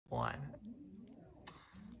one.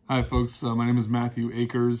 Hi folks, my name is Matthew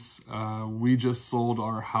Akers. We just sold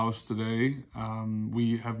our house today.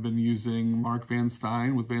 We have been using Mark Van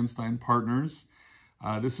Steyn with Van Steyn Partners.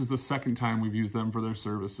 This is the second time we've used them for their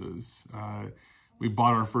services. We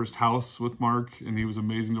bought our first house with Mark, and he was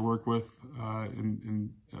amazing to work with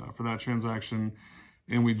for that transaction.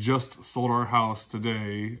 And we just sold our house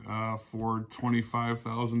today for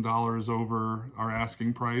 $25,000 over our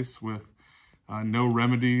asking price with no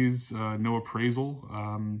remedies, no appraisal,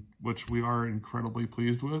 which we are incredibly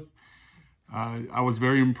pleased with. I was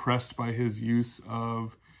very impressed by his use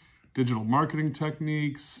of digital marketing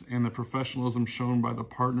techniques and the professionalism shown by the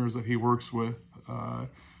partners that he works with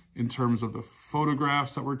in terms of the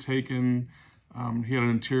photographs that were taken. He had an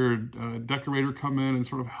interior decorator come in and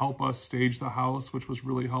sort of help us stage the house, which was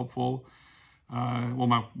really helpful. Well,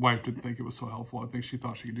 my wife didn't think it was so helpful. I think she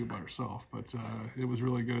thought she could do it by herself, but it was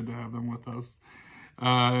really good to have them with us.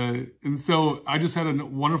 And so I just had a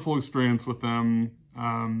wonderful experience with them.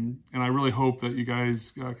 And I really hope that you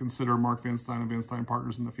guys consider Mark Van Steyn and Van Steyn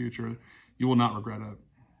Partners in the future. You will not regret it.